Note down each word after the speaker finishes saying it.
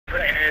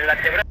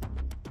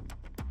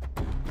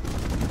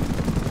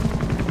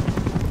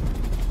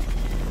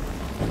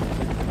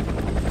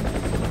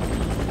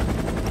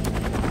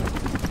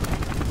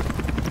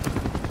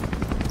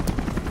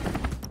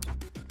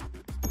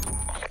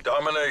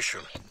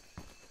Domination.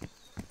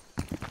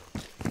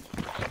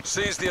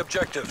 Seize the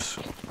objectives.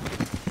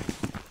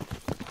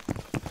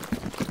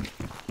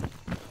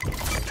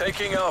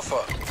 Taking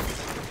Alpha.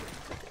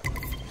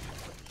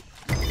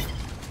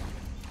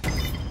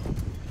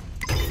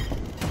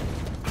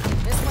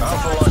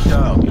 Alpha locked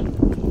down.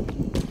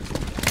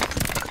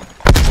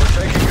 We're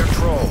taking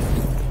control.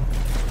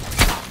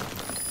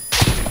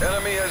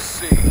 Enemy has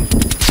C.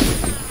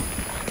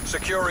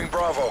 Securing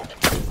Bravo.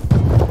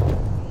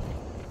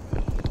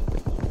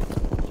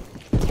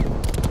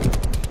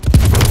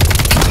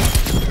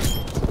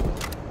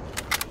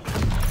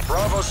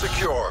 Bravo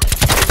secure.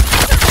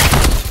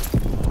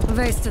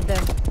 Wasted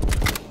them.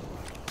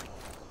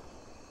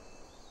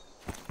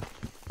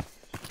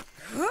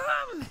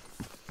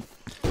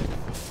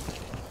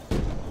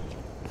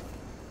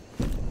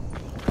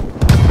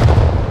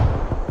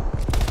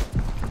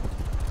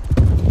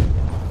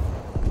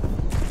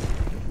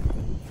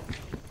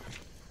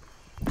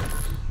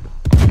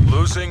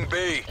 Losing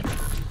B.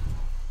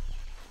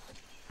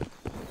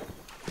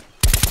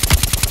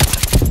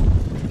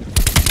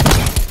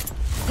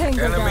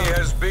 Tango Enemy down.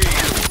 has B.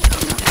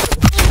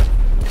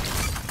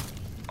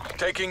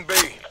 Taking B.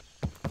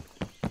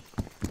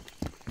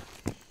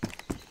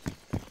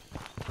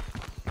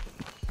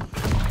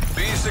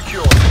 B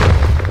secure.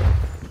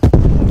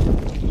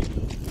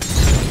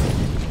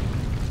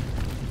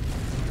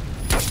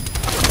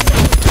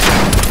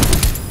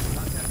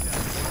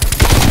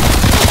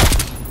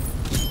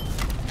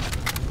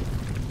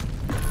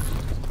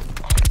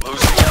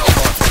 Losing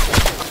Alpha.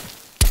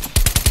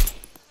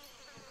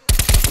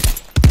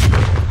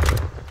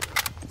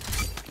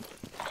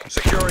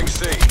 Securing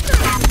C.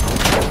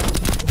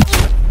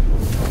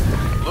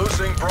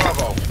 Losing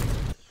Bravo.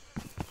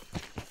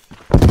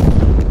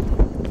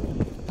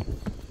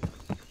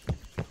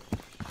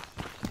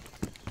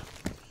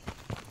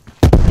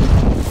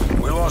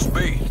 We lost B.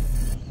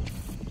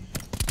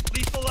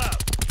 Lethal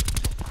out.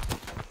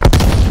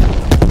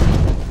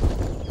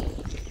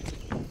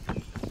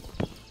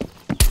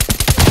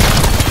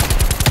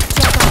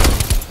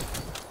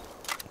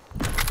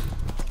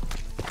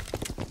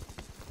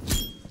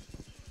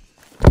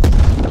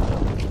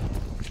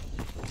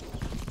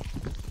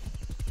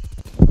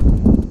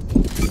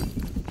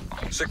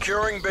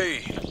 Securing B.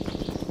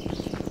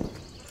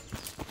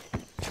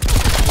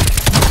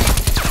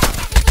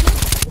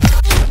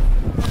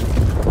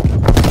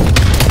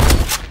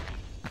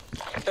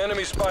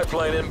 Enemy spy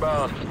plane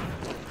inbound.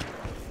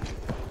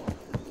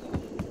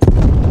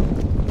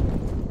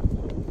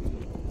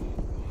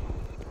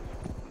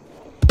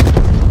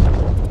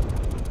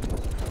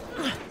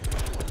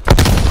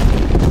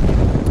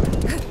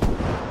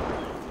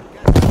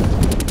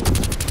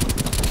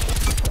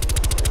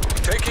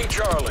 Taking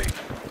Charlie.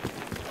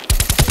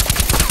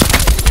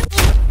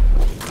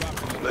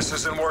 This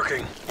isn't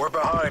working. We're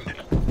behind.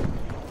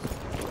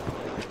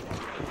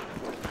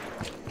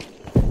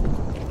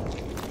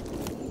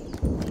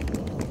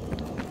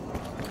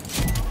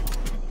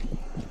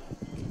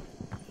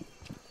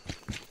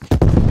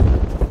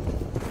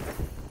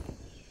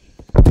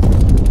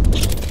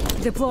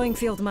 Deploying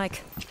field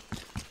mic.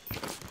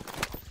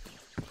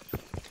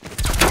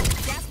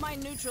 Gas mine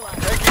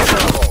neutralized. Taking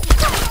Bravo.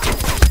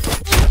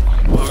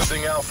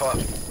 Losing Alpha.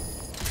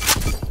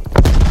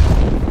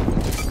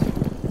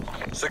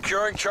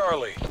 Securing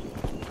Charlie.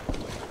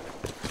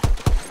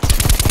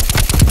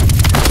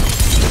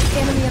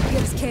 Enemy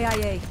appears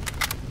KIA.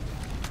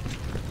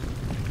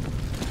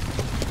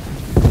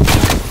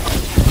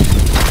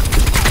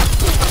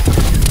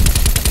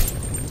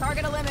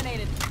 Target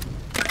eliminated.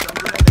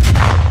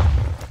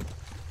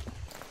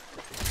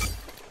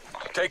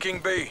 Taking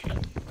B.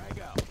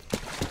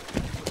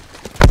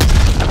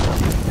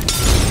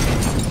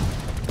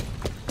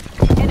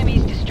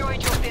 Enemies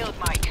destroyed your field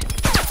mic.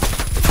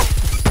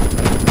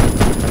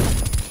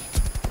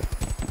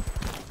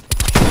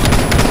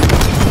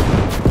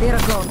 They're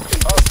gone.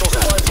 Hostile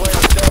spy plane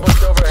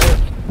established overhead.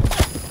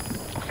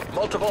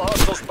 Multiple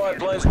hostile spy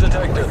planes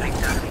detected.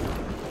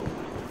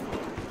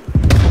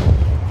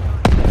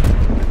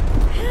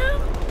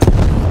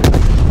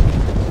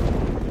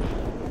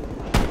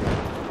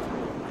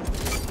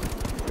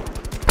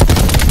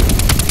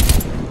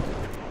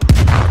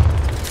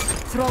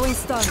 Throwing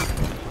stun.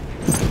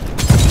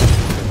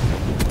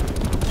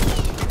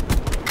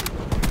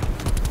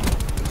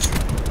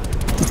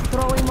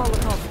 Throwing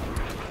Molotov.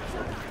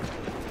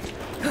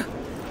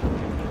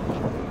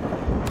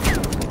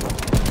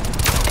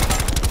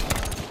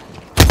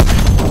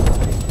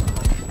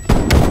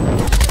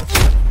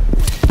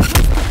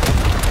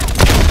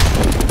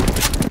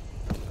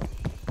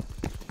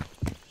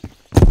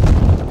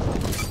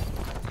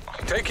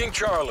 Taking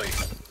Charlie.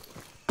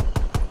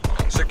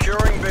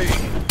 Securing B.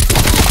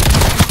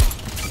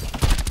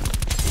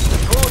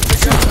 Pull it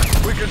together.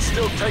 We can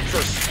still take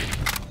this.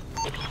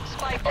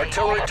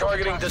 Artillery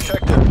targeting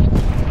detected.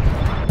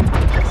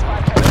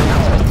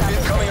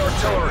 Incoming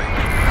artillery.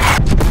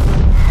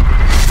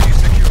 Be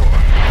secure.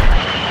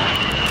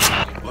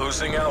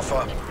 Losing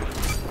Alpha.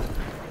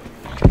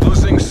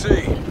 Losing C.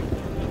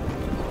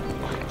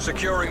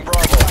 Securing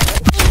Bravo.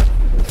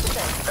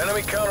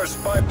 Enemy counter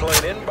spy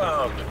plane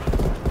inbound.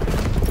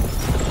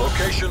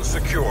 Location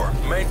secure.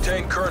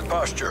 Maintain current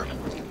posture.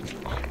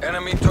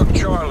 Enemy took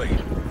Charlie.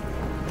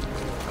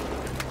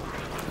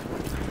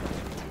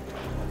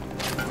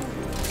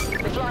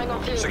 We're flying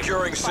on fuel.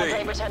 Securing C. Spy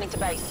plane returning to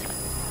base.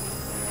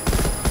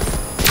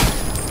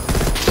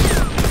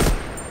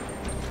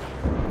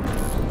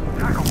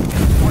 Tackle.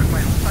 Spy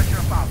plane will take you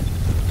above.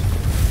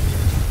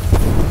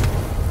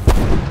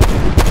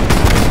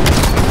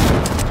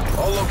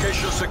 All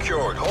locations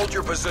secured. Hold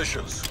your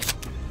positions.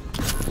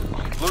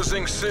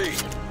 Losing C.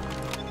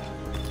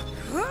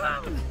 We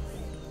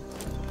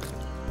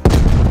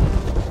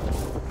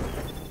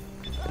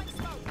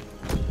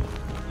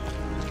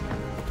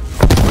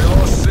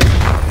lost C.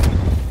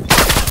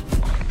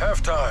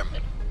 Halftime.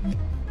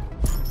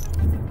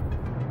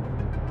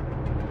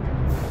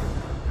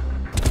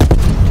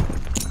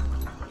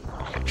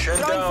 Chin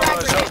down,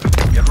 eyes up.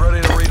 Get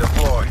ready to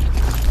redeploy.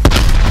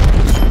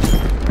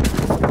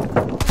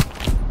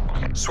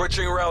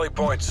 Switching rally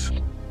points.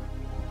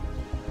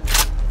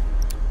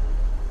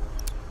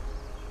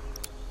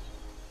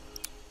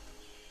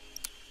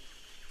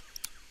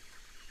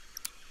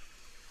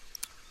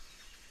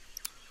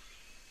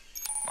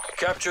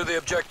 Capture the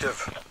objective.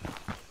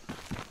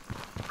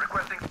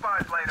 Requesting spy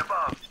plane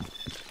above.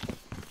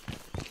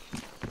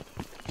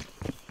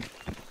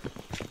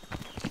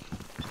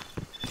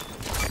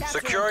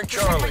 Securing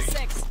Charlie.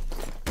 6.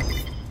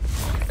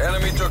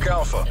 Enemy took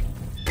Alpha.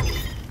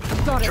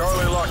 Got it.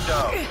 Charlie locked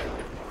down.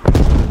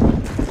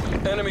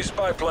 Enemy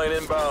spy plane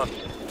inbound.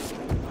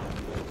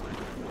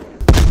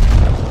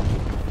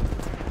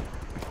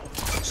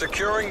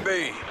 Securing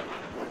B.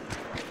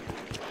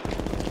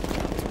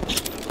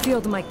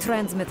 Field mic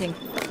transmitting.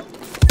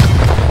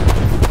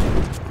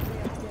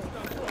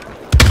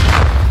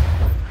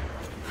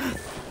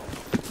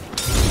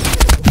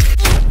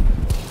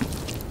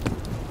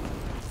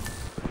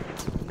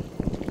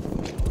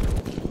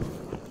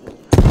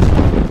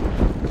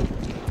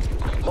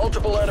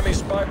 Multiple enemy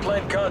spy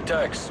plane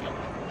contacts.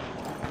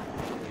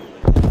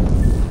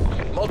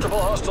 Multiple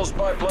hostile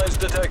spy planes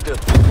detected.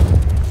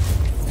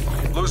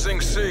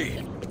 Losing C.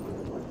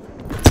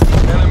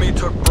 Enemy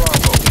took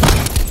Bravo.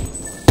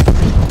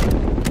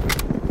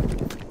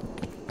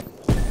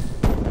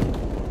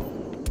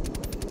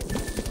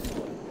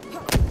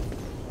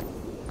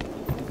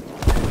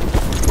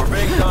 We're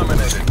being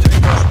dominated.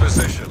 Take those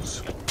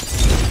positions.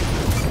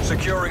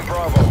 Securing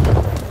Bravo.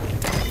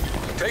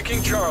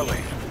 Taking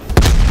Charlie.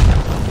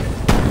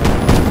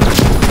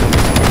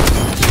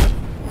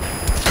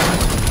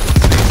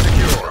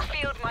 Secure.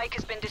 Field mic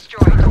has been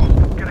destroyed.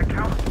 Get a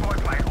counter spy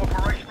plane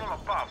operational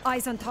above.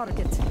 Eyes on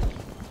target.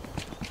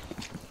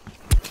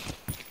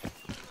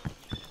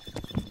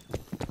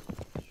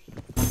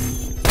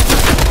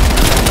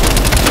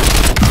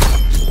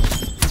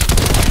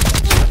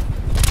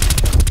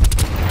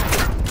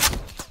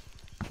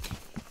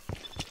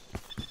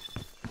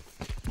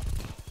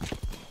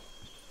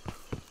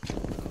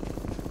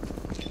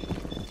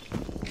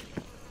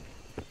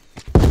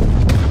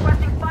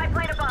 Requesting spy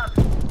plane above.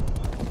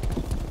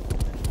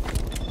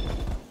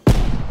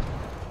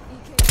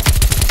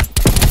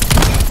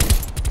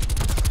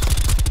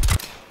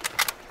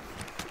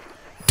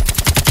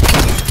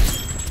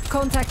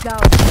 Contact down.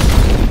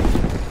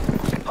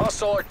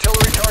 Hostile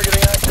artillery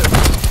targeting active.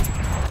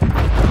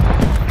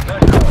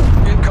 Net call.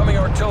 Incoming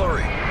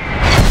artillery.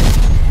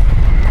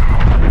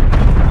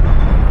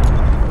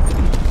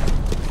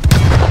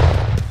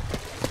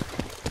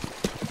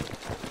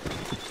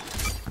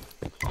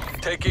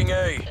 Taking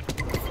A.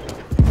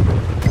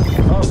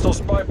 Hostile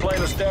spy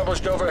plane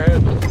established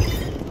overhead.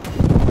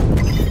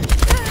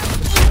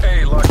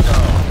 A locked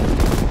down.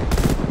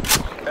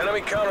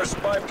 Enemy counter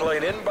spy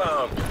plane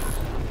inbound.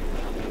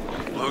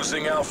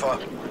 Losing Alpha.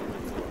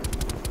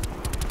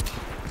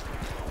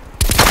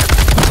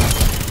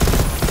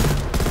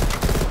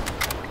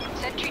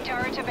 Sentry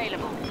turret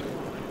available.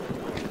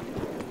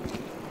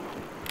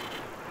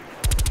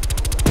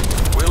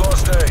 We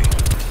lost A.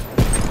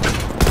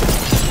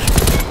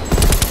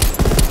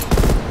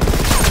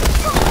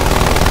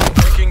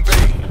 Taking B.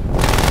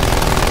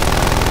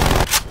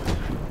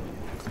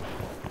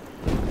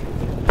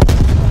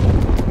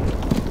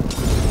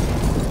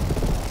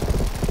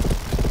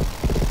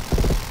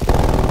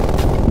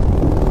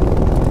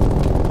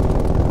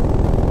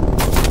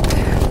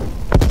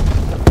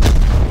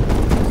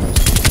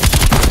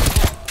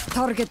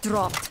 Target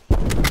dropped.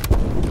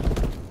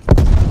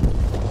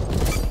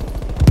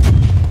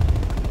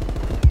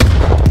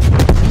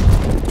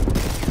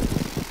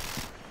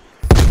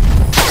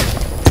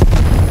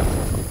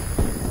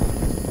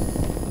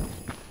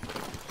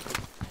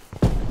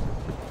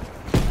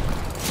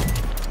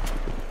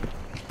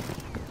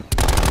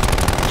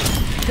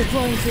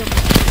 Deploying field.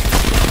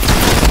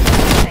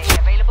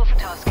 Available for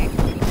tasking.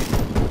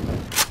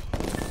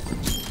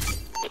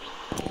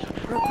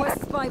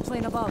 Request spy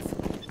plane above.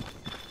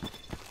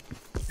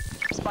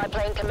 Spy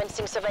plane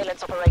commencing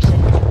surveillance operation.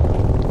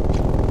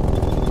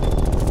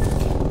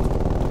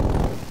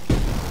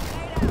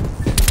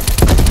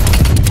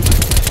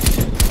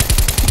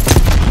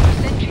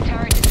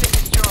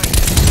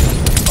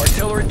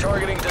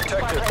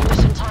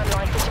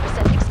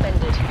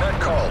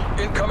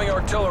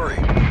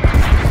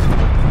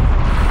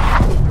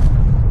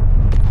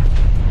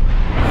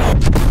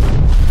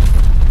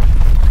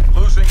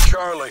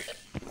 Charlie.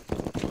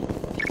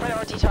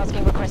 Priority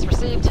tasking request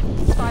received.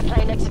 Spy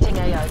plane exiting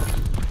AO.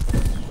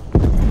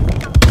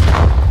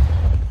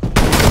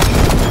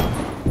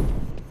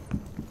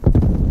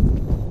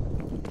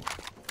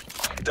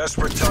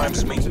 Desperate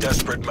times mean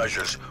desperate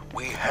measures.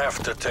 We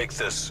have to take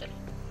this.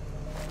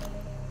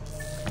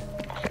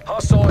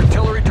 Hostile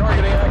artillery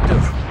targeting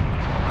active.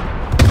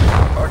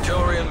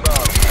 Artillery inbound.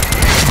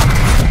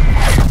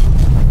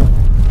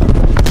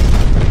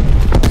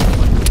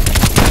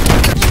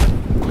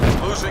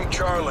 Losing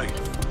Charlie.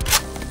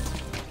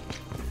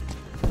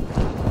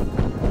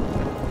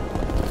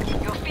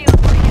 Your field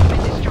point has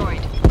been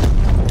destroyed.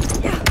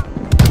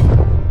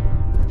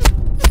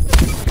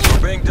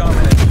 We're being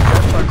dominated.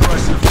 Get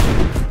aggressive.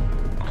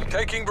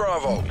 Taking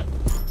Bravo.